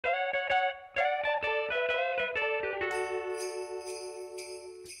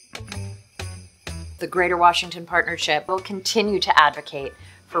The Greater Washington Partnership will continue to advocate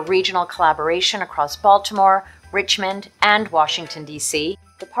for regional collaboration across Baltimore, Richmond, and Washington, D.C.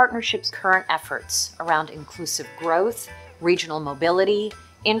 The partnership's current efforts around inclusive growth, regional mobility,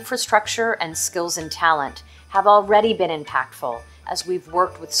 infrastructure, and skills and talent have already been impactful as we've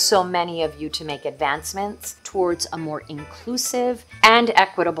worked with so many of you to make advancements towards a more inclusive and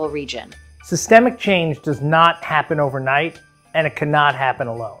equitable region. Systemic change does not happen overnight, and it cannot happen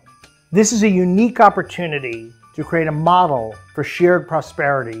alone. This is a unique opportunity to create a model for shared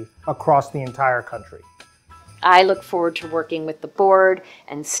prosperity across the entire country. I look forward to working with the board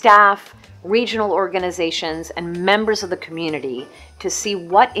and staff, regional organizations, and members of the community to see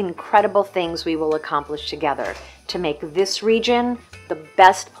what incredible things we will accomplish together to make this region the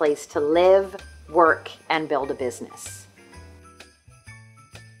best place to live, work, and build a business.